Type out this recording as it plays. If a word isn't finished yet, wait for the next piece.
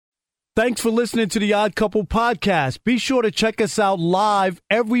Thanks for listening to the Odd Couple podcast. Be sure to check us out live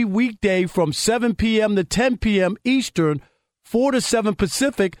every weekday from 7 p.m. to 10 p.m. Eastern, 4 to 7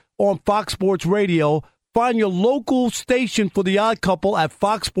 Pacific on Fox Sports Radio. Find your local station for the Odd Couple at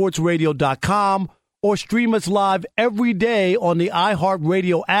foxsportsradio.com or stream us live every day on the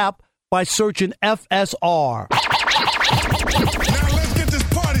iHeartRadio app by searching FSR. Now let's get this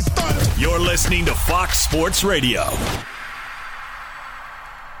party started. You're listening to Fox Sports Radio.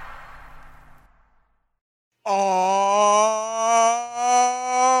 Oh,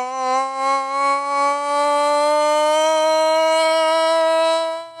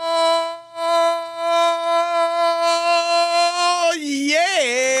 yeah.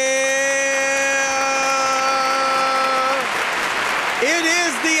 It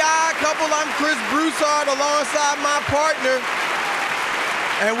is the Odd Couple. I'm Chris Broussard alongside my partner.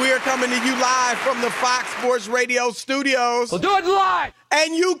 And we are coming to you live from the Fox Sports Radio studios. We'll do it live.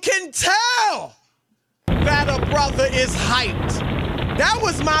 And you can tell that a brother is hyped. That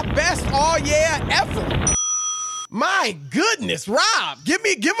was my best all year ever. My goodness, Rob, give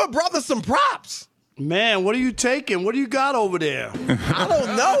a brother some props. Man, what are you taking? What do you got over there? I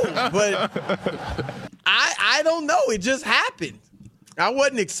don't know, but I don't know. It just happened. I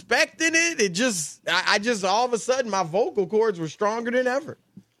wasn't expecting it. I just all of a sudden my vocal cords were stronger than ever.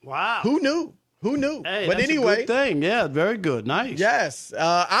 Wow. Who knew? Hey, but that's anyway, a good thing. Yeah, very good. Nice. Yes,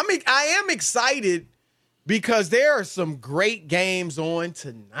 I am excited because there are some great games on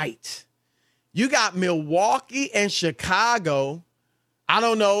tonight. You got Milwaukee and Chicago. I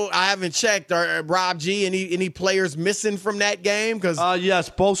don't know. I haven't checked. Are Rob G, any players missing from that game? Yes,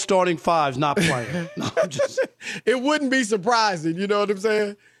 both starting fives not playing. No, it wouldn't be surprising. You know what I'm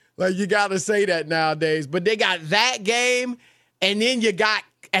saying? Like, you got to say that nowadays. But they got that game, and then you got,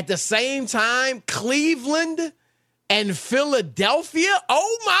 at the same time, Cleveland and Philadelphia.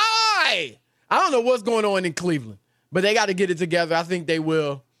 Oh, my. I don't know what's going on in Cleveland, but they got to get it together. I think they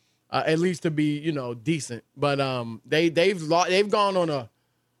will, at least to be, decent. But they've gone on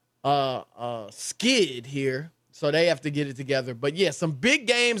a skid here, so they have to get it together. But yeah, some big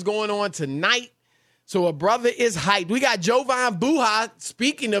games going on tonight. So a brother is hyped. We got Jovan Buha.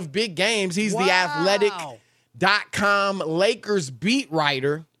 Speaking of big games, he's the Athletic.com Lakers beat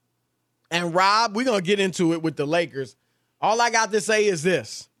writer. And Rob, we're gonna get into it with the Lakers. All I got to say is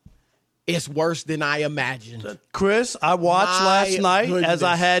this. It's worse than I imagined. Chris, I watched last night as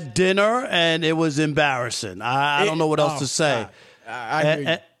I had dinner, and it was embarrassing. I don't know what else to say. I hear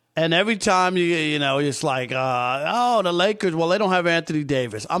you. And every time it's like, the Lakers, well, they don't have Anthony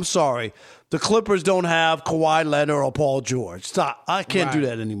Davis. I'm sorry. The Clippers don't have Kawhi Leonard or Paul George. Stop. I can't do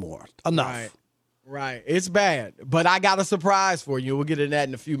that anymore. Enough. Right. It's bad. But I got a surprise for you. We'll get into that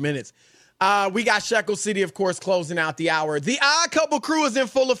in a few minutes. We got Shekel City, of course, closing out the hour. The Odd Couple crew is in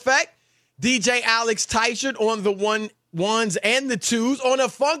full effect. DJ Alex Teichert on the ones and the twos on a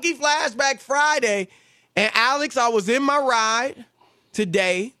Funky Flashback Friday. And Alex, I was in my ride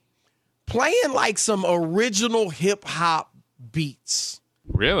today playing like some original hip hop beats.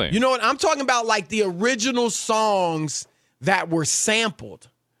 Really? You know what? I'm talking about, like the original songs that were sampled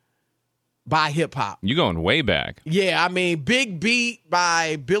by hip hop. You going way back. Yeah, I mean, Big Beat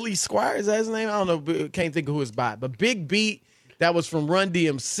by Billy Squire. Is that his name? I don't know. Can't think of who it's by. But Big Beat, that was from Run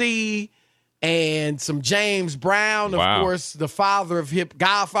DMC. And some James Brown, of course, the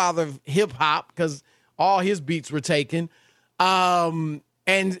godfather of hip hop, because all his beats were taken. And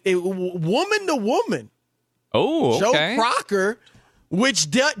Woman to Woman. Oh, okay. Joe Crocker, which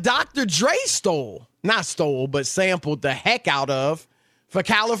Dr. Dre but sampled the heck out of for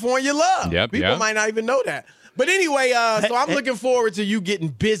California Love. Yep, People might not even know that. But anyway, so I'm looking forward to you getting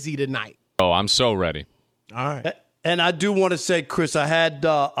busy tonight. Oh, I'm so ready. All right. And I do want to say, Chris, I had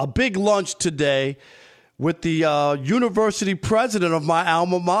a big lunch today with the university president of my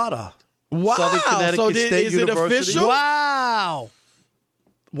alma mater. Wow. Southern Connecticut State is University. It official? Wow.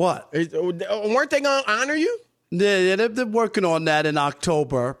 What? Weren't they going to honor you? Yeah, they're working on that in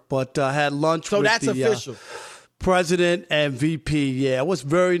October, but I had lunch with that's the official. President and VP. Yeah, it was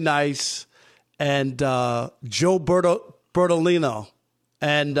very nice. And Joe Bertolino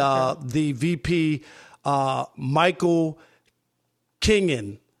and the VP, Michael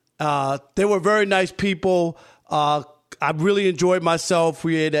Kingen. They were very nice people. I really enjoyed myself.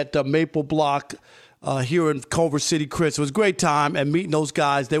 We ate at the Maple Block here in Culver City, Chris. It was a great time, and meeting those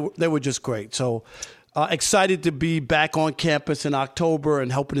guys, they were just great. So excited to be back on campus in October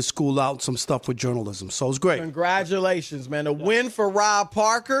and helping the school out with some stuff with journalism. So it was great. Congratulations, man. A win for Rob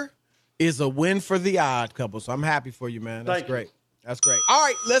Parker is a win for the Odd Couple. So I'm happy for you, man. That's great. That's great. All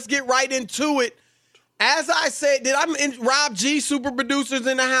right, let's get right into it. As I said, Rob G, super producers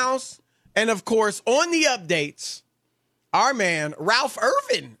in the house? And, of course, on the updates, our man, Ralph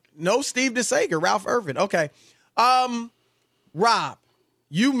Irvin. No Steve DeSager, Ralph Irvin. Okay. Rob,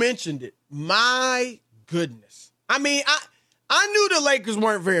 you mentioned it. My goodness. I mean, I knew the Lakers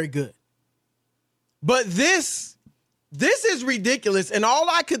weren't very good. But this is ridiculous. And all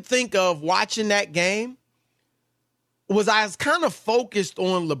I could think of watching that game was I was kind of focused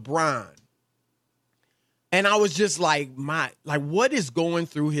on LeBron. And I was just like, what is going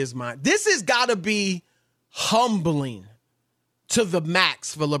through his mind? This has got to be humbling to the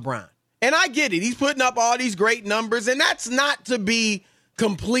max for LeBron. And I get it. He's putting up all these great numbers, and that's not to be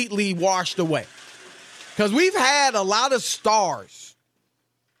completely washed away. Because we've had a lot of stars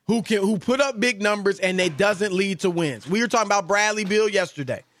who put up big numbers, and it doesn't lead to wins. We were talking about Bradley Beal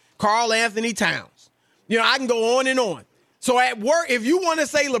yesterday, Karl Anthony Towns. You know, I can go on and on. So at work, if you want to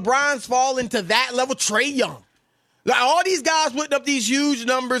say LeBron's fallen to that level, Trae Young. Like all these guys putting up these huge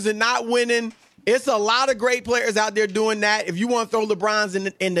numbers and not winning. It's a lot of great players out there doing that. If you want to throw LeBron's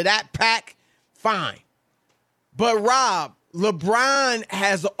into that pack, fine. But Rob, LeBron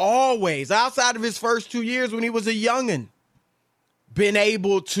has always, outside of his first 2 years when he was a youngin', been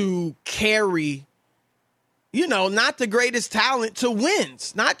able to carry, not the greatest talent to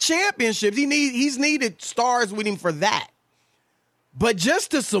wins, not championships. He's needed stars with him for that. But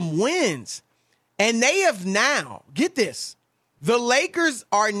just to some wins. And they have now, get this, the Lakers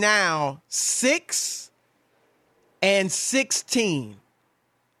are now 6-16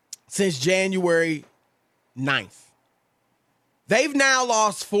 since January 9th. They've now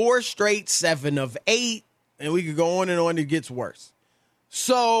lost 4 straight, 7 of 8, and we could go on and on. It gets worse.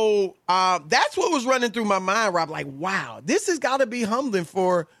 So that's what was running through my mind, Rob. Like, wow, this has got to be humbling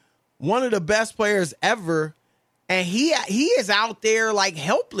for one of the best players ever. And he is out there like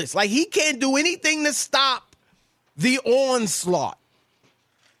helpless. Like he can't do anything to stop the onslaught.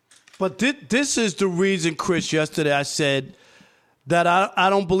 But this is the reason, Chris, yesterday I said that I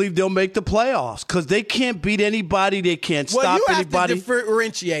don't believe they'll make the playoffs because they can't beat anybody. They can't stop anybody. Well, you have to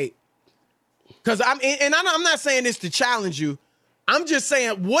differentiate. Because I'm not saying this to challenge you. I'm just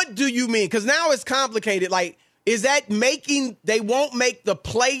saying, what do you mean? Because now it's complicated. Like, is that they won't make the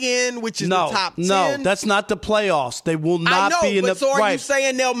play-in, which is the top 10? No, that's not the playoffs. They will not be in the so are you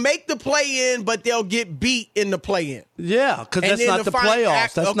saying they'll make the play-in, but they'll get beat in the play-in? Yeah, because that's not the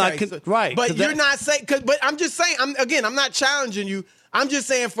playoffs. That's not right. But you're not saying. But I'm just saying. I'm not challenging you. I'm just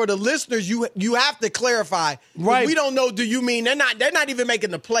saying for the listeners, you have to clarify. Right. We don't know. Do you mean they're not even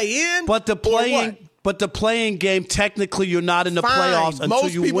making the play-in? But the playing game, technically, you're not in the playoffs until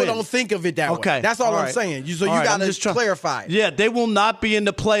Most you win. Most people don't think of it that way. That's all I'm saying. So you got to clarify. Yeah, they will not be in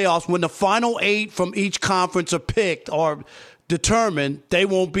the playoffs. When the final 8 from each conference are picked or determined, they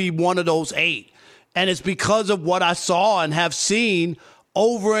won't be one of those 8. And it's because of what I saw and have seen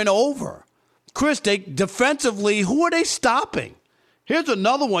over and over. Chris, defensively, who are they stopping? Here's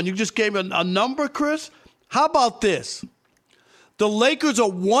another one. You just gave a number, Chris. How about this? The Lakers are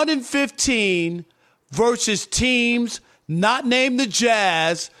 1-15 versus teams not named the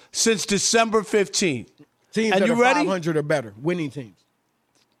Jazz since December 15th. Teams and that you are ready? 500 or better, winning teams.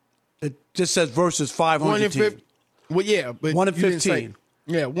 It just says versus 500 teams. Well, yeah, but 1-15.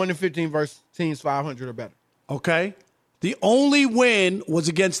 Yeah, 1-15 versus teams 500 or better. Okay. The only win was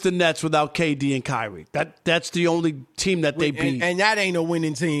against the Nets without KD and Kyrie. That's the only team that they beat. And that ain't a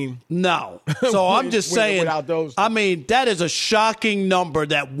winning team. No. So I'm just saying, without those I mean, that is a shocking number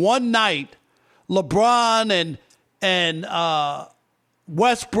that one night LeBron and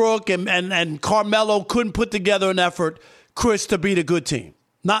Westbrook and Carmelo couldn't put together an effort, Chris, to beat a good team.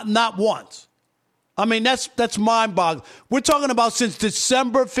 Not once. I mean, that's mind-boggling. We're talking about since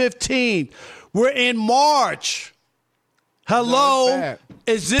December 15th. We're in March. Hello,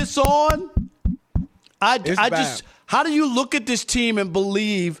 is this on? I just, how do you look at this team and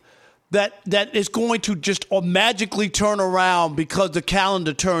believe that it's going to just magically turn around because the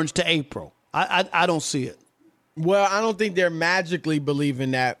calendar turns to April? I don't see it. Well, I don't think they're magically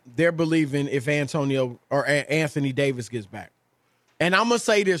believing that. They're believing if Antonio or Anthony Davis gets back. And I'm going to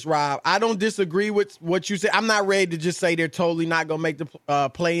say this, Rob. I don't disagree with what you said. I'm not ready to just say they're totally not going to make the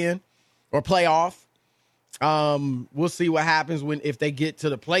play-in or play-off. We'll see what happens if they get to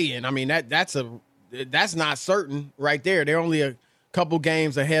the play-in. I mean, that's not certain right there. They're only a couple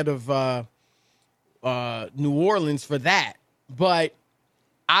games ahead of New Orleans for that. But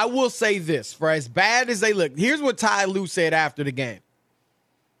I will say this, for as bad as they look, here's what Ty Lue said after the game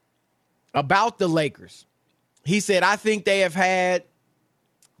about the Lakers. He said, I think they've had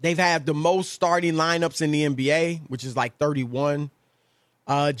the most starting lineups in the NBA, which is like 31.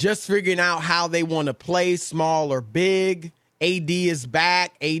 Just figuring out how they want to play, small or big, AD is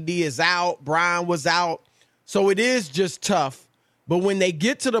back. AD is out. Brian was out. So it is just tough. But when they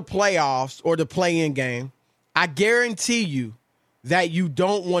get to the playoffs or the play-in game, I guarantee you that you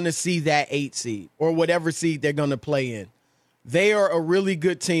don't want to see that 8 seed or whatever seed they're going to play in. They are a really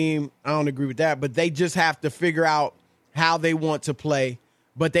good team. I don't agree with that, but they just have to figure out how they want to play.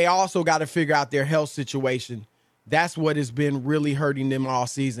 But they also got to figure out their health situation. That's what has been really hurting them all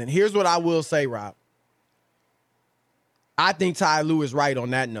season. Here's what I will say, Rob. I think Ty Lue is right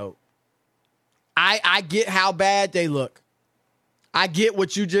on that note. I get how bad they look. I get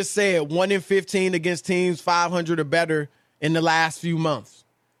what you just said, 1-15 against teams 500 or better in the last few months.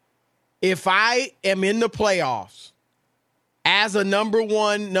 If I am in the playoffs as a number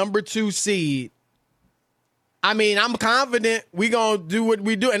 1, number 2 seed, I mean, I'm confident we're going to do what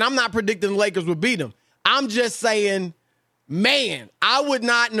we do. And I'm not predicting the Lakers will beat them. I'm just saying, man, I would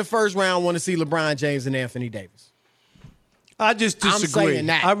not in the first round want to see LeBron James and Anthony Davis. I just disagree. I'm saying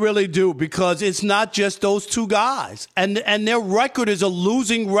that. I really do, because it's not just those two guys. And their record is a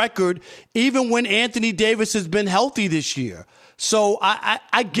losing record, even when Anthony Davis has been healthy this year. So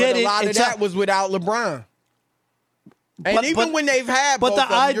I get it. A lot of that was without LeBron. And even when they've had both of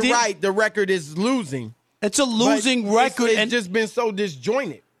them, you're right, the record is losing. It's a losing record. It's just been so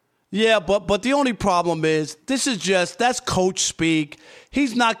disjointed. Yeah, but the only problem is that's coach speak.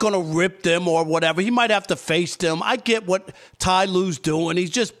 He's not going to rip them or whatever. He might have to face them. I get what Ty Lue's doing. He's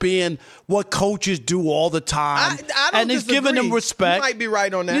just being what coaches do all the time. I don't he's disagree. giving them respect. You might be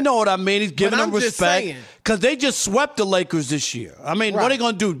right on that. You know what I mean? He's giving them respect because they just swept the Lakers this year. I mean, what are they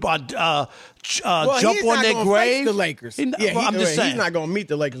going to do? Jump on their grave? Face the Lakers. I'm just saying he's not going to meet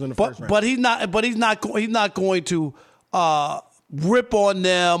the Lakers in the first round. But he's not going to rip on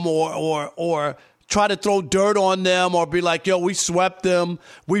them or try to throw dirt on them or be like, yo, we swept them.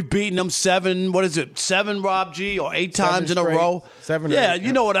 We've beaten them 7, Rob G, or 8 times in a row. 7 yeah, 8,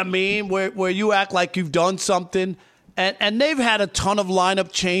 you know what I mean, where you act like you've done something. And they've had a ton of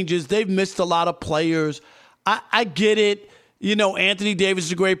lineup changes. They've missed a lot of players. I get it. You know, Anthony Davis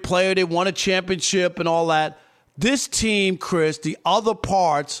is a great player. They won a championship and all that. This team, Chris, the other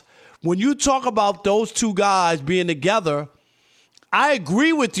parts, when you talk about those two guys being together, I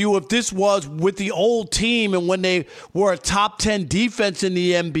agree with you if this was with the old team and when they were a top 10 defense in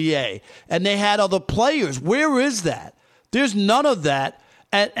the NBA and they had other players. Where is that? There's none of that.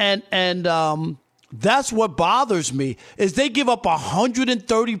 And that's what bothers me is they give up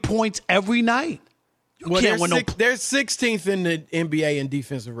 130 points every night. They're 16th in the NBA in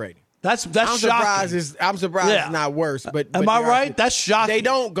defensive rating. That's I'm shocking. I'm surprised it's not worse. But am I right? That's shocking. They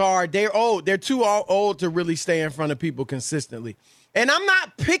don't guard. They're old. They're too old to really stay in front of people consistently. And I'm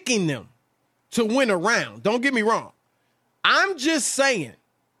not picking them to win a round. Don't get me wrong. I'm just saying,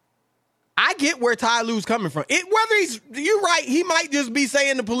 I get where Ty Lue's coming from. You're right, he might just be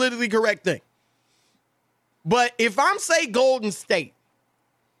saying the politically correct thing. But if I'm, say, Golden State,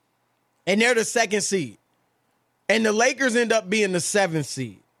 and they're the 2nd seed, and the Lakers end up being the 7th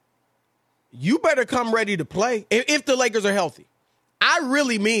seed, you better come ready to play if the Lakers are healthy. I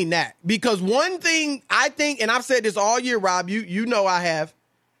really mean that, because one thing I think, and I've said this all year, Rob, you know I have,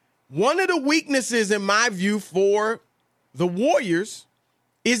 one of the weaknesses in my view for the Warriors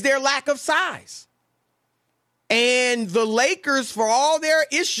is their lack of size. And the Lakers, for all their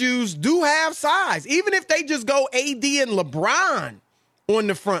issues, do have size. Even if they just go AD and LeBron on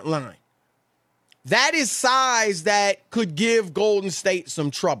the front line, that is size that could give Golden State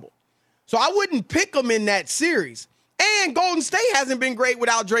some trouble. So I wouldn't pick them in that series. And Golden State hasn't been great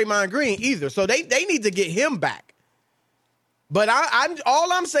without Draymond Green either. So they need to get him back. But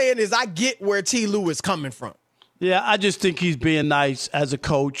all I'm saying is I get where T. Lue is coming from. Yeah, I just think he's being nice as a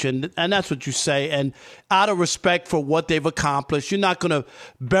coach, and that's what you say. And out of respect for what they've accomplished, you're not going to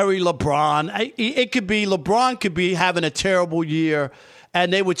bury LeBron. LeBron could be having a terrible year,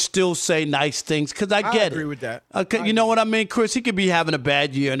 and they would still say nice things because I get it. I agree with that. Okay, you know what I mean, Chris? He could be having a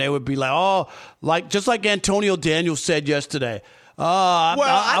bad year, and they would be like, just like Antonio Daniels said yesterday.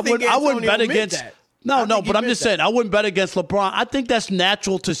 I wouldn't bet against that. No, but I'm just saying I wouldn't bet against LeBron. I think that's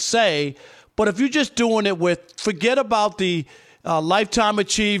natural to say. But if you're just doing it forget about the lifetime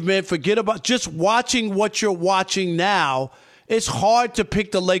achievement, forget about just watching what you're watching now, it's hard to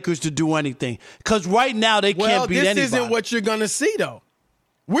pick the Lakers to do anything. Because right now they can't beat anybody. This isn't what you're going to see, though.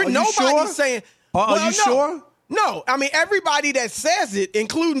 Nobody's sure? saying. Are you sure? No. I mean, everybody that says it,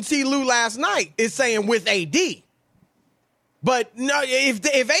 including T. Lue last night, is saying with AD. But no, if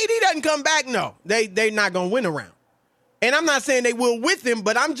AD doesn't come back, no, they're not going to win a round. And I'm not saying they will with him,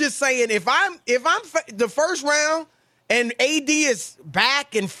 but I'm just saying if I'm the first round and AD is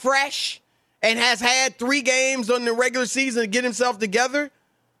back and fresh and has had 3 games on the regular season to get himself together,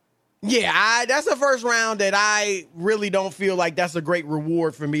 yeah, that's a first round that I really don't feel like that's a great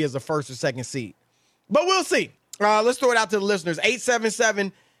reward for me as a first or second seed. But we'll see. Let's throw it out to the listeners.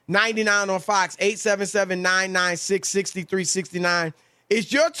 877-99 on Fox, 877-996-6369.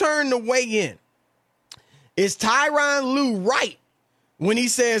 It's your turn to weigh in. Is Tyronn Lue right when he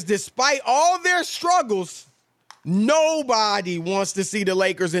says, despite all their struggles, nobody wants to see the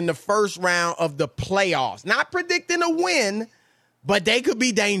Lakers in the first round of the playoffs? Not predicting a win, but they could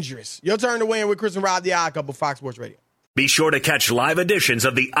be dangerous. Your turn to weigh in with Chris and Rob, the Odd Couple, Fox Sports Radio. Be sure to catch live editions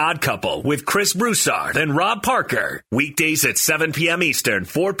of The Odd Couple with Chris Broussard and Rob Parker. Weekdays at 7 p.m. Eastern,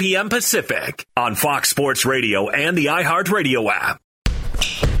 4 p.m. Pacific on Fox Sports Radio and the iHeartRadio app.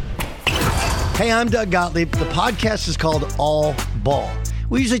 Hey, I'm Doug Gottlieb. The podcast is called All Ball.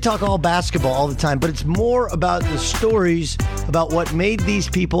 We usually talk all basketball all the time, but it's more about the stories about what made these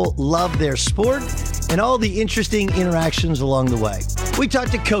people love their sport and all the interesting interactions along the way. We talk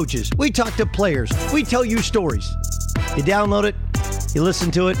to coaches. We talk to players. We tell you stories. You download it. You listen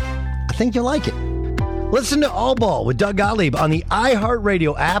to it. I think you'll like it. Listen to All Ball with Doug Gottlieb on the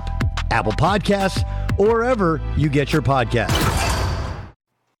iHeartRadio app, Apple Podcasts, or wherever you get your podcasts.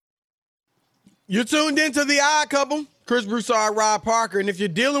 You're tuned into The Odd Couple. Chris Broussard, Rob Parker. And if you're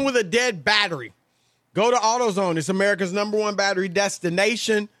dealing with a dead battery, go to AutoZone. It's America's #1 battery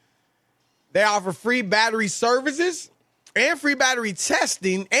destination. They offer free battery services and free battery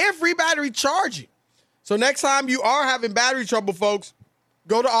testing and free battery charging. So next time you are having battery trouble, folks,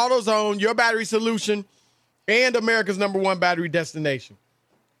 go to AutoZone, your battery solution, and America's #1 battery destination.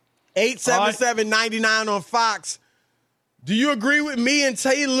 877-99 on Fox. Do you agree with me and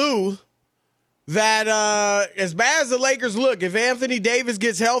Tay Lue that as bad as the Lakers look, if Anthony Davis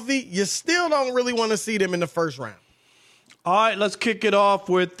gets healthy, you still don't really want to see them in the first round? All right, let's kick it off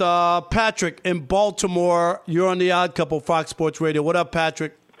with Patrick in Baltimore. You're on the Odd Couple, Fox Sports Radio. What up,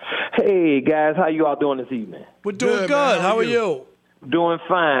 Patrick? Hey, guys. How you all doing this evening? We're doing good. Man. How are you? Doing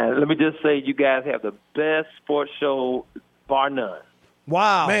fine. Let me just say you guys have the best sports show, bar none.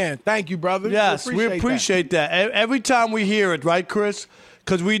 Wow. Man, thank you, brother. Yes, we appreciate that. Every time we hear it, right, Chris?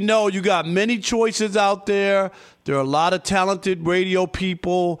 Because we know you got many choices out there. There are a lot of talented radio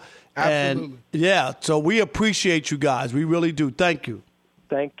people. Absolutely. And, yeah, so we appreciate you guys. We really do. Thank you.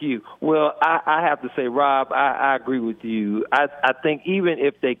 Thank you. Well, I have to say, Rob, I agree with you. I think even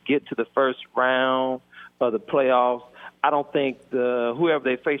if they get to the first round of the playoffs, I don't think whoever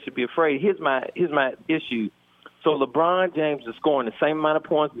they face should be afraid. Here's my issue. So LeBron James is scoring the same amount of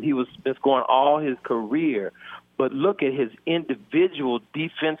points that he was been scoring all his career, but look at his individual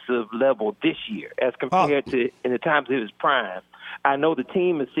defensive level this year as compared to in the times of his prime. I know the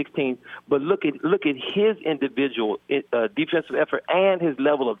team is 16th, but look at his individual defensive effort and his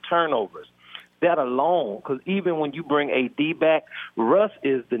level of turnovers. That alone, because even when you bring AD back, Russ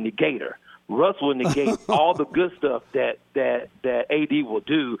is the negator. Russ will negate all the good stuff that AD will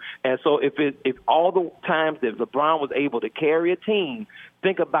do. And so if all the times that LeBron was able to carry a team,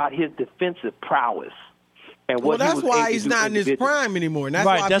 think about his defensive prowess. And what that's why he's not in his prime anymore. And that's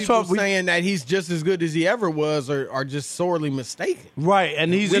why people saying that he's just as good as he ever was are just sorely mistaken. Right,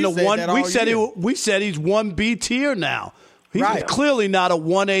 and he's in a one. We said he's 1B tier now. He's clearly not a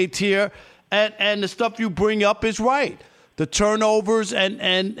 1A tier. And the stuff you bring up is right. The turnovers and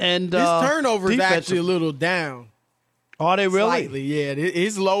his turnovers actually a little down. Are they really? Slightly, yeah.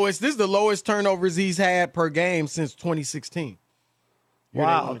 His lowest. This is the lowest turnovers he's had per game since 2016.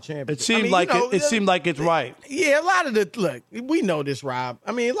 Wow, it seemed it seemed like it's right. Yeah, a lot of we know this, Rob.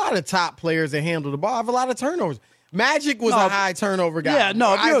 I mean, a lot of top players that handle the ball have a lot of turnovers. Magic was a high turnover guy. Yeah,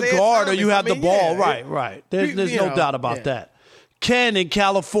 no, if you're a guard or you have the ball, right. There's no doubt about that. Ken in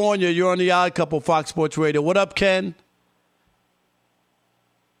California, you're on the Odd Couple, Fox Sports Radio. What up, Ken?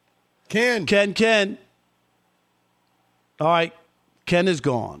 Ken. All right, Ken is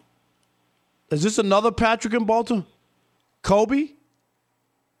gone. Is this another Patrick in Baltimore? Kobe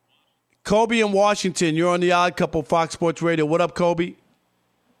in Washington, you're on the Odd Couple, Fox Sports Radio. What up, Kobe?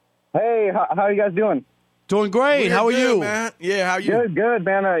 Hey, how are you guys doing? Doing great. How are you? Man. Yeah, how are you? Good,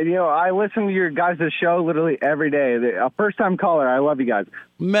 man. I listen to your guys' show literally every day. A first-time caller. I love you guys.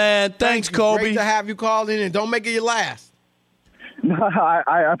 Man, thanks, Kobe. Great to have you called in, and don't make it your last. No,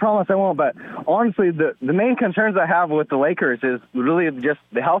 I promise I won't. But honestly, the main concerns I have with the Lakers is really just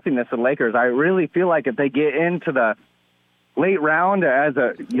the healthiness of the Lakers. I really feel like if they get into the late round as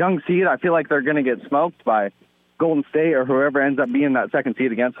a young seed, I feel like they're going to get smoked by Golden State or whoever ends up being that second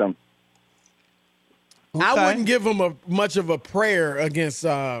seed against them. Okay. I wouldn't give them much of a prayer against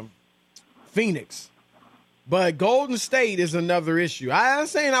Phoenix, but Golden State is another issue. I'm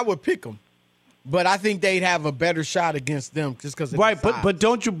saying I would pick them. but I think they'd have a better shot against them just because. Right,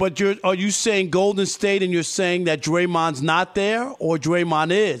 are you saying Golden State and you're saying that Draymond's not there, or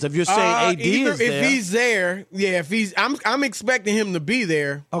Draymond is? If you're saying AD is there, if he's there, I'm expecting him to be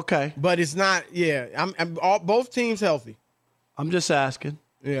there. Okay, but it's not. Yeah, both teams healthy. I'm just asking.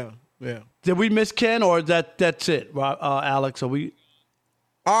 Yeah. Did we miss Ken, or that's it, Alex? Are we?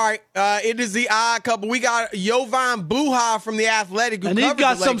 All right, it is the odd couple. We got Jovan Buha from The Athletic, and he's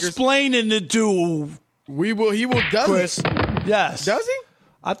got some splaining to do. He will, Chris. Yes. Does he?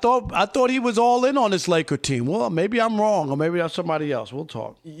 I thought he was all in on this Laker team. Well, maybe I'm wrong, or maybe that's somebody else. We'll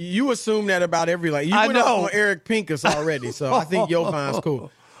talk. You assume that about every Laker. You went up on Eric Pincus already, so I think Jovan's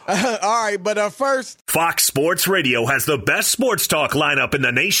cool. All right, but first, Fox Sports Radio has the best sports talk lineup in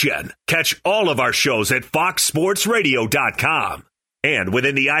the nation. Catch all of our shows at foxsportsradio.com. And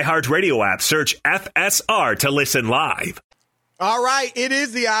within the iHeartRadio app, search FSR to listen live. All right, it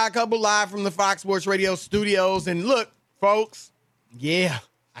is the Odd Couple live from the Fox Sports Radio studios. And look, folks, I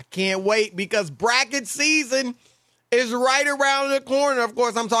can't wait because bracket season is right around the corner. Of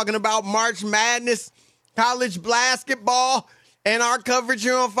course, I'm talking about March Madness, college basketball, and our coverage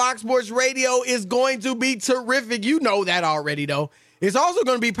here on Fox Sports Radio is going to be terrific. You know that already, though. It's also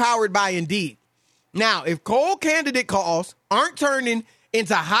going to be powered by Indeed. Now, if cold candidate calls aren't turning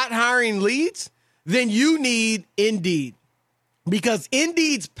into hot hiring leads, then you need Indeed. Because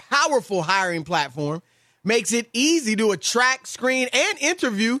Indeed's powerful hiring platform makes it easy to attract, screen, and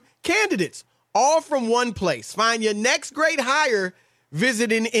interview candidates, all from one place. Find your next great hire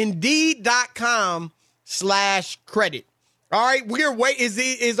visiting Indeed.com/credit. All right, we're waiting.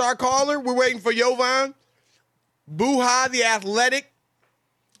 Is our caller? We're waiting for Jovan Buha, The Athletic,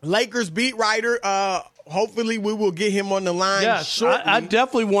 Lakers beat writer. Hopefully we will get him on the line shortly. I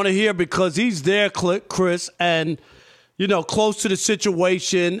definitely want to hear because he's there, Chris, and, close to the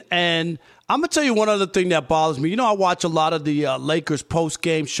situation. And I'm going to tell you one other thing that bothers me. I watch a lot of the Lakers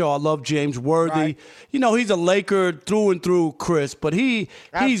post-game show. I love James Worthy. Right. He's a Laker through and through, Chris, but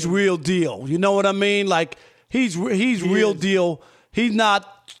he's real deal. You know what I mean? Like, he's real deal. He's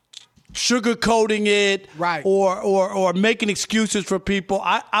not sugarcoating it, right, or making excuses for people.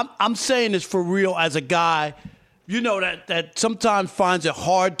 I'm saying this for real as a guy, that sometimes finds it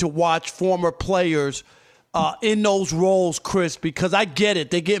hard to watch former players in those roles, Chris, because I get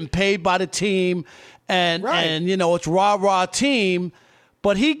it. They're getting paid by the team, and it's rah-rah team,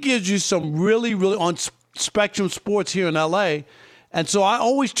 but he gives you some really, really on Spectrum Sports here in L.A., and so I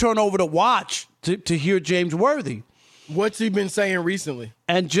always turn over to watch to hear James Worthy. What's he been saying recently?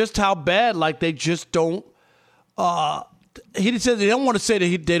 And just how bad, like they just don't. He says they don't want to say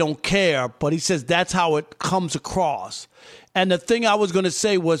that they don't care, but he says that's how it comes across. And the thing I was going to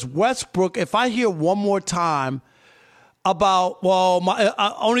say was Westbrook. If I hear one more time about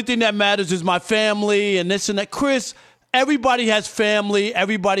my only thing that matters is my family and this and that, Chris. Everybody has family.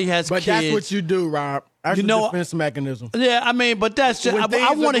 Everybody has kids. But that's what you do, Rob. That's a defense mechanism. Yeah, but that's just,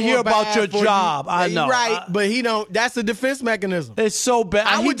 I want to hear about your job. I know. Right, but he don't. That's a defense mechanism. It's so bad.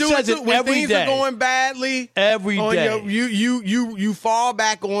 I would do it too. When things are going badly, every day. You fall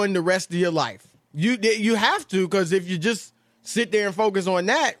back on the rest of your life. You have to, because if you just sit there and focus on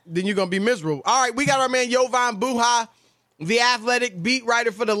that, then you're going to be miserable. All right, we got our man Jovan Buha, The Athletic beat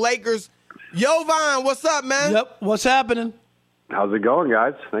writer for the Lakers. Jovan, what's up, man? Yep, what's happening? How's it going,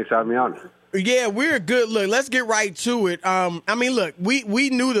 guys? Thanks for having me on. Yeah, we're good. Look, let's get right to it. Look, we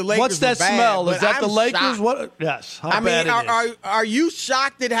knew the Lakers. What's that were bad, smell? Is that the Lakers? Shocked. What? Yes. How bad it is. Are you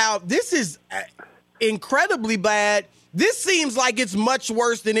shocked at how this is incredibly bad? This seems like it's much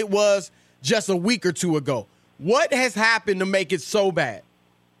worse than it was just a week or two ago. What has happened to make it so bad?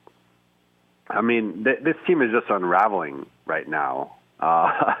 This team is just unraveling right now.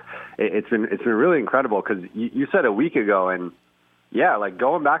 It's been really incredible because you said a week ago, and yeah, like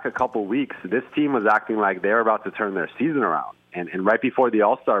going back a couple weeks, this team was acting like they were about to turn their season around. And right before the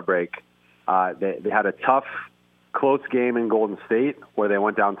All-Star break, they had a tough, close game in Golden State where they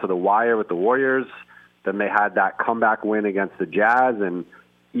went down to the wire with the Warriors. Then they had that comeback win against the Jazz, and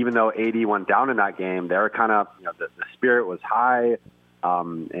even though AD went down in that game, they were kind of, the spirit was high,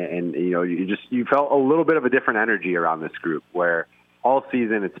 and you felt a little bit of a different energy around this group where all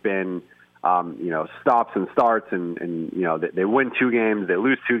season it's been, stops and starts, and they win 2 games, they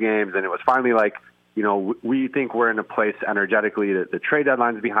lose 2 games, and it was finally like, we think we're in a place energetically that the trade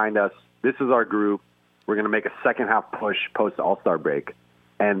deadline's behind us. This is our group. We're going to make a second half push post All-Star break.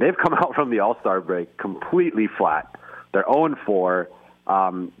 And they've come out from the All-Star break completely flat. They're 0-4.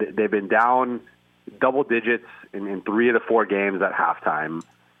 They've been down double digits in 3 of the 4 games at halftime.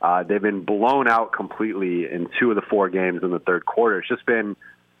 They've been blown out completely in 2 of the 4 games in the third quarter. It's just been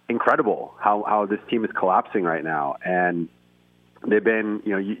incredible how this team is collapsing right now. And they've been,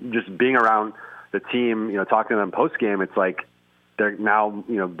 just being around the team, talking to them post game, it's like they're now,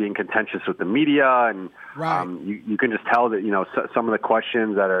 being contentious with the media, and right. You can just tell that, some of the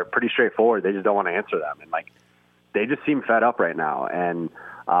questions that are pretty straightforward, they just don't want to answer them. And they just seem fed up right now. And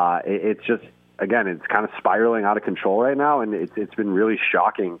it's just, again, it's kind of spiraling out of control right now. And it's been really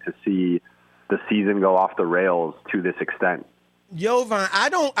shocking to see the season go off the rails to this extent. Jovan, I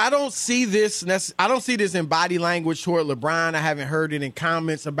don't see this. I don't see this in body language toward LeBron. I haven't heard it in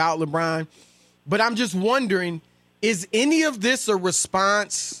comments about LeBron, but I'm just wondering: is any of this a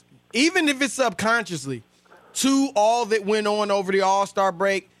response, even if it's subconsciously, to all that went on over the All-Star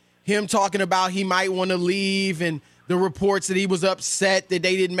break? Him talking about he might want to leave, and the reports that he was upset that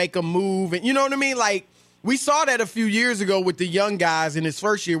they didn't make a move, and you know what I mean? Like, we saw that a few years ago with the young guys in his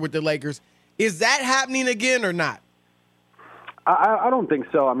first year with the Lakers. Is that happening again or not? I don't think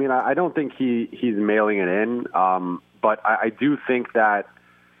so. I mean, I don't think he's mailing it in, but I do think that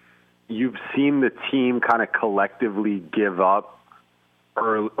you've seen the team kind of collectively give up.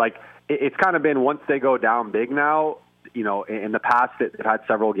 It's kind of been, once they go down big now, in the past they've had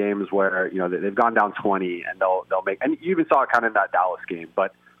several games where, they've gone down 20 and they'll make, and you even saw it kind of in that Dallas game,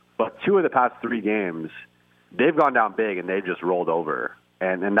 but 2 of the past 3 games, they've gone down big and they've just rolled over.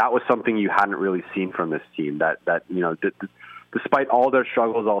 And that was something you hadn't really seen from this team, that despite all their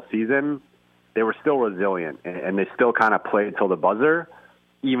struggles all season, they were still resilient, and they still kind of played till the buzzer,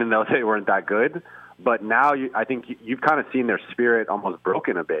 even though they weren't that good. But now I think you've kind of seen their spirit almost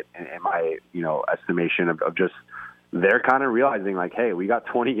broken a bit, in my estimation of just they're kind of realizing, like, hey, we got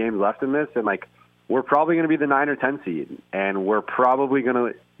 20 games left in this, and we're probably going to be the 9 or 10 seed, and we're probably going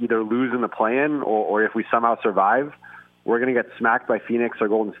to either lose in the play-in, or if we somehow survive, we're going to get smacked by Phoenix or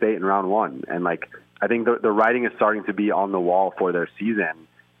Golden State in round 1. And I think the writing is starting to be on the wall for their season,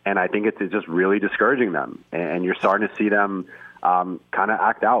 and I think it's just really discouraging them. And you're starting to see them kind of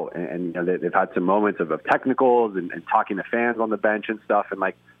act out. And they've had some moments of technicals and talking to fans on the bench and stuff. And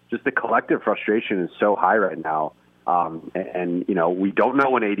just the collective frustration is so high right now. And we don't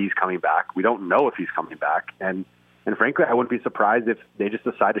know when AD's coming back. We don't know if he's coming back. And frankly, I wouldn't be surprised if they just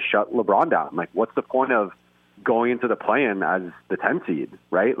decide to shut LeBron down. What's the point of going into the play-in as the 10 seed,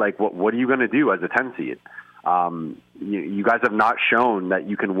 right? What are you going to do as a 10 seed? You guys have not shown that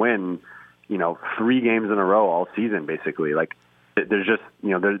you can win, 3 games in a row all season, basically. There's just,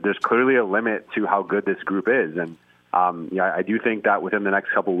 there's clearly a limit to how good this group is. And, I do think that within the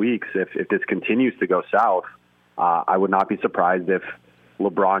next couple of weeks, if this continues to go south, I would not be surprised if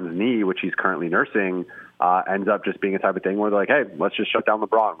LeBron's knee, which he's currently nursing, ends up just being a type of thing where they're like, hey, let's just shut down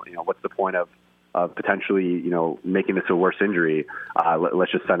LeBron. What's the point of potentially, making this a worse injury?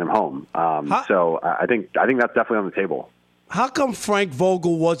 Let's just send him home. So I think that's definitely on the table. How come Frank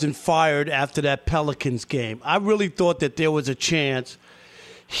Vogel wasn't fired after that Pelicans game? I really thought that there was a chance.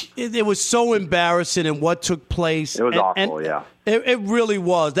 It was so embarrassing in what took place. It was awful, yeah. It really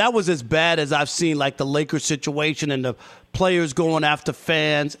was. That was as bad as I've seen, the Lakers situation and the players going after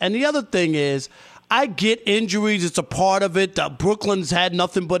fans. And the other thing is, I get injuries. It's a part of it. Brooklyn's had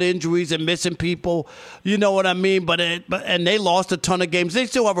nothing but injuries and missing people. You know what I mean? And they lost a ton of games. They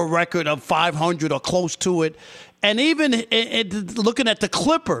still have a record of 500 or close to it. And even looking at the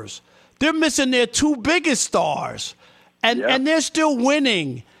Clippers, they're missing their 2 biggest stars. And they're still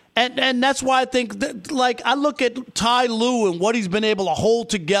winning. And that's why I think that, I look at Ty Lue and what he's been able to hold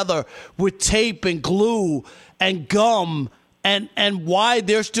together with tape and glue and gum, and why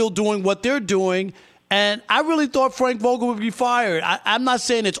they're still doing what they're doing. And I really thought Frank Vogel would be fired. I'm not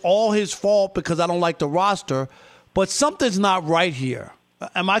saying it's all his fault because I don't like the roster, but something's not right here.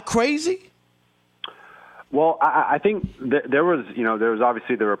 Am I crazy? Well, I think there was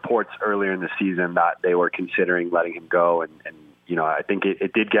obviously the reports earlier in the season that they were considering letting him go. And I think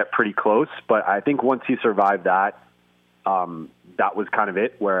it did get pretty close. But I think once he survived that, that was kind of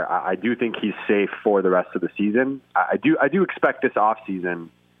it, where I do think he's safe for the rest of the season. I do expect this offseason,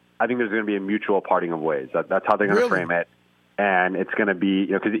 I think there's going to be a mutual parting of ways. That's how they're going to frame it. And it's going to be,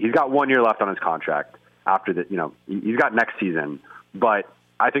 because he's got 1 year left on his contract after the, he's got next season. But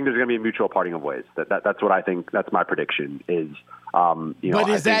I think there's going to be a mutual parting of ways. That's what I think. That's my prediction is. But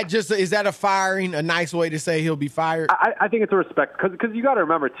is that a firing, a nice way to say he'll be fired? I think it's a respect because you got to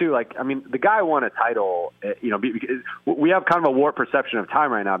remember too. The guy won a title. Because we have kind of a warped perception of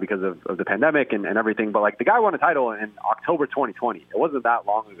time right now because of the pandemic and everything. But the guy won a title in October 2020. It wasn't that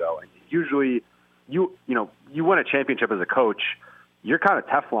long ago. And usually, you win a championship as a coach, you're kind of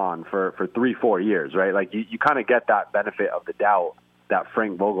Teflon for 3-4 years, right? You kind of get that benefit of the doubt that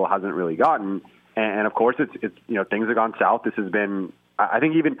Frank Vogel hasn't really gotten. And of course, it's things have gone south. This has been, I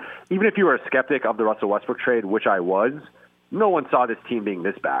think even if you were a skeptic of the Russell Westbrook trade, which I was, no one saw this team being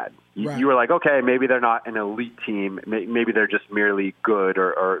this bad. You were like, okay, maybe they're not an elite team. Maybe they're just merely good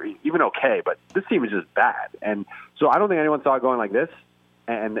or even okay, but this team is just bad. And so I don't think anyone saw it going like this.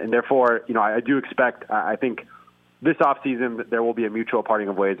 And therefore, I do expect, I think this offseason there will be a mutual parting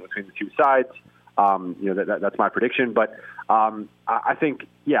of ways between the two sides. That's my prediction. But I think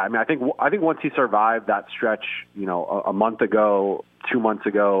once he survived that stretch, a month ago, 2 months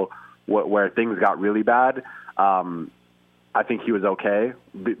ago, where things got really bad, I think he was okay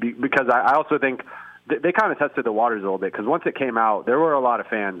because I also think they kind of tested the waters a little bit because once it came out, there were a lot of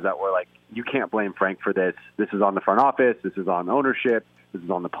fans that were like, you can't blame Frank for this. This is on the front office. This is on ownership. This is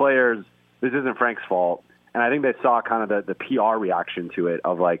on the players. This isn't Frank's fault. And I think they saw kind of the PR reaction to it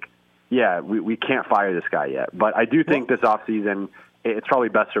of like, yeah, we can't fire this guy yet. But I do think this offseason, it's probably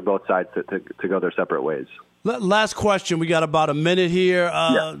best for both sides to go their separate ways. Last question. We got about a minute here.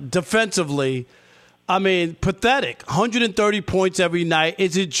 Defensively, I mean, pathetic. 130 points every night.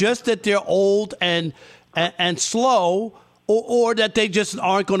 Is it just that they're old and slow, or that they just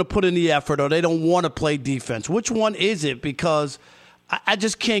aren't going to put in the effort, or they don't want to play defense? Which one is it? Because I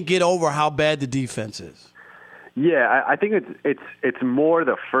just can't get over how bad the defense is. Yeah, I think it's more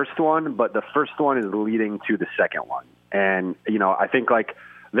the first one, but the first one is leading to the second one. And, I think like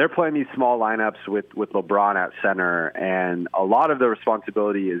they're playing these small lineups with LeBron at center, and a lot of the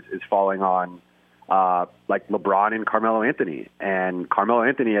responsibility is falling on like LeBron and Carmelo Anthony. And Carmelo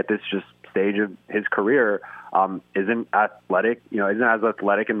Anthony at this just stage of his career isn't athletic, isn't as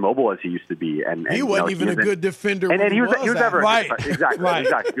athletic and mobile as he used to be. And he wasn't even a good defender. And he was never right. Exactly.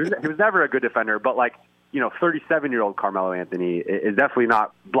 He was never a good defender, but like, 37-year-old Carmelo Anthony is definitely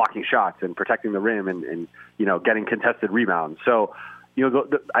not blocking shots and protecting the rim and getting contested rebounds. So,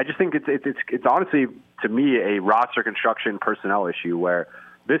 I just think it's honestly, to me, a roster construction personnel issue where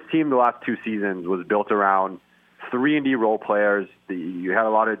this team the last two seasons was built around 3-and-D role players. You had a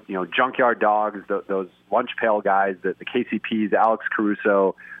lot of, junkyard dogs, those lunch pail guys, the KCPs, Alex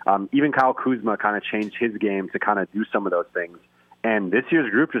Caruso, even Kyle Kuzma kind of changed his game to kind of do some of those things. And this year's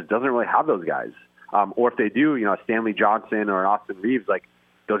group just doesn't really have those guys. Or if they do, Stanley Johnson or Austin Reeves, like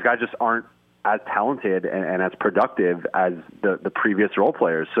those guys just aren't as talented and as productive as the previous role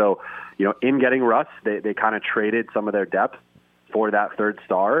players. So, in getting Russ, they kind of traded some of their depth for that third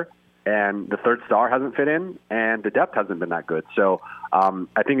star, and the third star hasn't fit in, and the depth hasn't been that good. So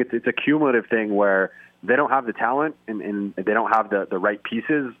I think it's a cumulative thing where they don't have the talent and they don't have the right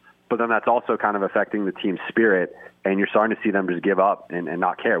pieces, but then that's also kind of affecting the team's spirit, and you're starting to see them just give up and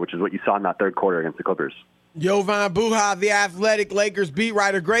not care, which is what you saw in that third quarter against the Clippers. Jovan Buha, the Athletic Lakers beat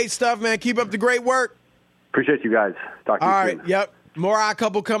writer. Great stuff, man. Keep up the great work. Appreciate you guys. Talk to you soon. All right, yep. More Odd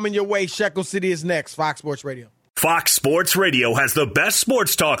Couple coming your way. Shekel City is next. Fox Sports Radio. Fox Sports Radio has the best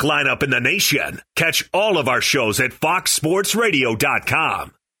sports talk lineup in the nation. Catch all of our shows at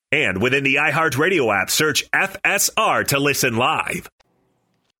foxsportsradio.com. And within the iHeartRadio app, search FSR to listen live.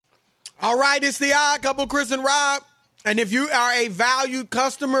 All right, it's the Odd Couple, Chris and Rob. And if you are a valued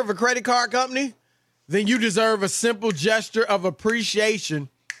customer of a credit card company, then you deserve a simple gesture of appreciation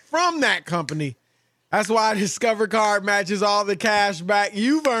from that company. That's why Discover Card matches all the cash back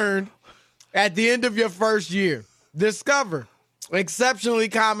you've earned at the end of your first year. Discover. Exceptionally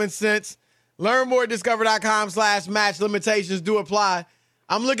common sense. Learn more at discover.com/match. Limitations do apply.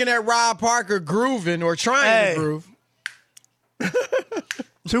 I'm looking at Rob Parker grooving or trying to groove.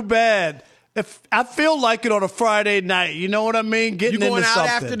 Too bad. If I feel like it on a Friday night, you know what I mean? Getting you going into out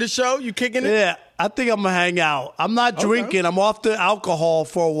something. after the show? You kicking it? Yeah, I think I'm gonna hang out. I'm not drinking. I'm off the alcohol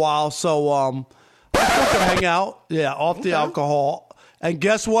for a while, so I'm still gonna hang out. Yeah, off the alcohol. And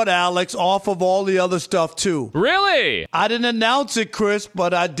guess what, Alex? Off of all the other stuff too. Really? I didn't announce it, Chris,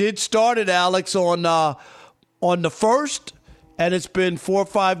 but I did start it, Alex, on the 1st. And it's been 4 or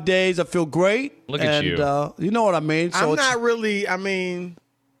 5 days. I feel great. Look at you. You know what I mean? So I'm not really, I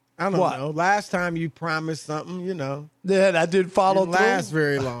don't know. Last time you promised something, Yeah, I did follow through. Didn't last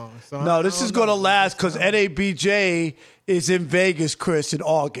very long. So no, this is going to last because NABJ is in Vegas, Chris, in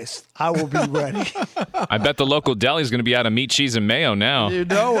August. I will be ready. I bet the local deli is going to be out of meat, cheese, and mayo now. You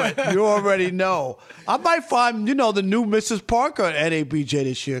know it. You already know. I might find, the new Mrs. Parker at NABJ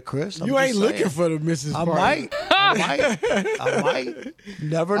this year, Chris. You ain't looking for the Mrs. Parker. I might.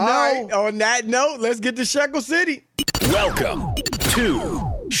 Never know. All right, on that note, let's get to Shekel City. Welcome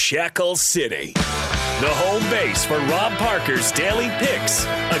to Shekel City, the home base for Rob Parker's daily picks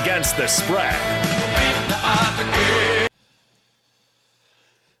against the spread.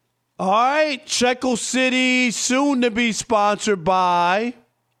 All right, Shekel City, soon to be sponsored by,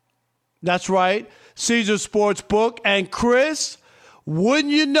 that's right, Caesar Sportsbook. And Chris,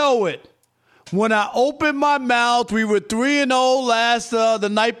 Wouldn't you know it? When I opened my mouth, we were 3-0 last the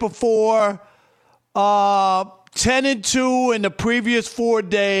night before, 10-2 in the previous 4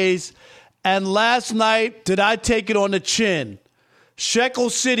 days, and last night, did I take it on the chin? Shekel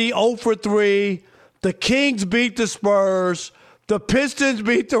City 0 for 3. The Kings beat the Spurs. The Pistons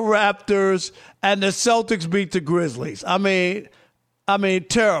beat the Raptors, and the Celtics beat the Grizzlies. I mean,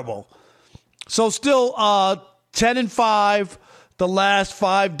 terrible. So still 10-5 the last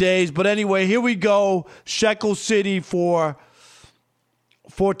 5 days. But anyway, here we go. Shekel City for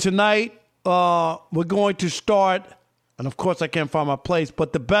tonight. We're going to start, and of course I can't find my place,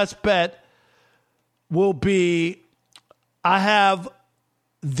 but the best bet will be I have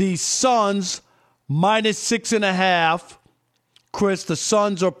the Suns minus 6.5. Chris, the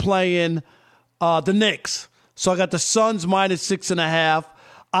Suns are playing the Knicks. So I got the Suns minus 6.5.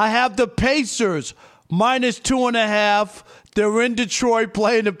 I have the Pacers minus 2.5. They're in Detroit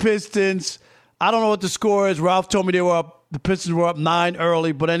playing the Pistons. I don't know what the score is. Ralph told me the Pistons were up 9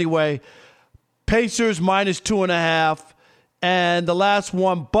 early. But anyway, Pacers minus 2.5. And the last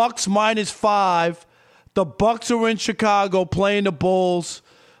one, Bucks minus 5. The Bucks are in Chicago playing the Bulls.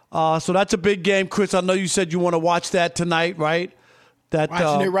 So that's a big game. Chris, I know you said you want to watch that tonight, right?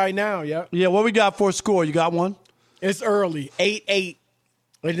 Watching it right now, yeah. Yeah, what we got for a score? You got one? It's early, 8-8,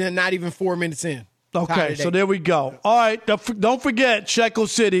 and then not even 4 minutes in. Okay, so there we go. All right, don't forget, Shekel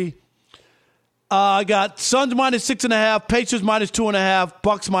City. I got Suns minus 6.5, Pacers minus 2.5,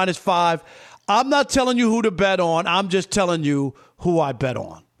 Bucks minus 5. I'm not telling you who to bet on. I'm just telling you who I bet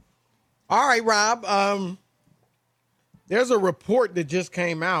on. All right, Rob. There's a report that just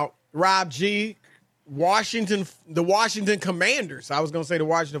came out. Rob G., the Washington Commanders. I was going to say the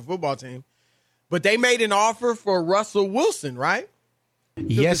Washington football team. But they made an offer for Russell Wilson, right?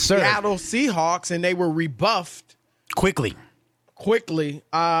 Yes, sir. Seattle Seahawks, and they were rebuffed. Quickly,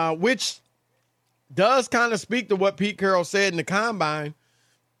 which does kind of speak to what Pete Carroll said in the Combine,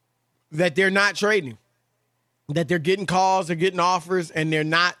 that they're not trading, that they're getting calls, they're getting offers, and they're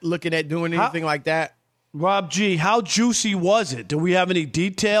not looking at doing anything like that. Rob G., how juicy was it? Do we have any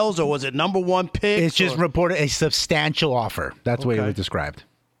details, or was it number one pick? It's just reported a substantial offer. That's what it was described.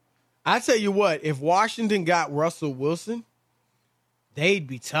 I tell you what, if Washington got Russell Wilson, they'd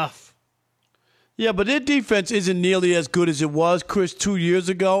be tough. Yeah, but their defense isn't nearly as good as it was, Chris, 2 years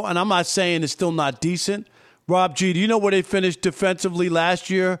ago, and I'm not saying it's still not decent. Rob G., do you know where they finished defensively last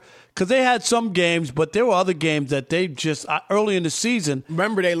year? Because they had some games, but there were other games that they just, early in the season.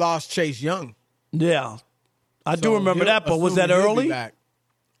 Remember, they lost Chase Young. Yeah, I do remember that, but was that early?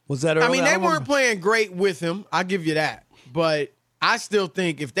 Was that early? I mean, they weren't playing great with him. I'll give you that. But I still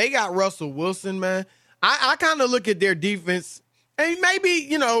think if they got Russell Wilson, man, I kind of look at their defense, and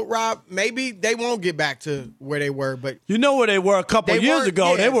maybe, Rob, maybe they won't get back to where they were. But you know where they were a couple years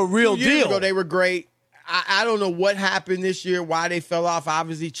ago. Yeah, they were real deal. Years ago, they were great. I don't know what happened this year, why they fell off.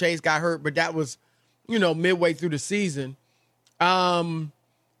 Obviously, Chase got hurt, but that was, midway through the season.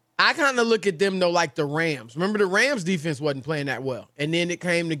 I kind of look at them, though, like the Rams. Remember, the Rams defense wasn't playing that well. And then it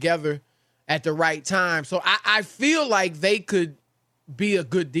came together at the right time. So I feel like they could be a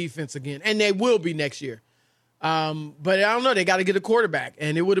good defense again. And they will be next year. But I don't know. They got to get a quarterback.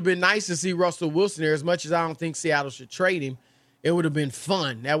 And it would have been nice to see Russell Wilson there. As much as I don't think Seattle should trade him, it would have been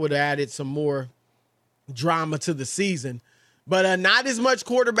fun. That would have added some more drama to the season. But not as much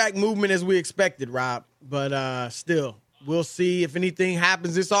quarterback movement as we expected, Rob. But still. We'll see if anything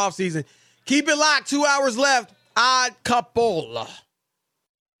happens this offseason. Keep it locked. 2 hours left. Odd Couple.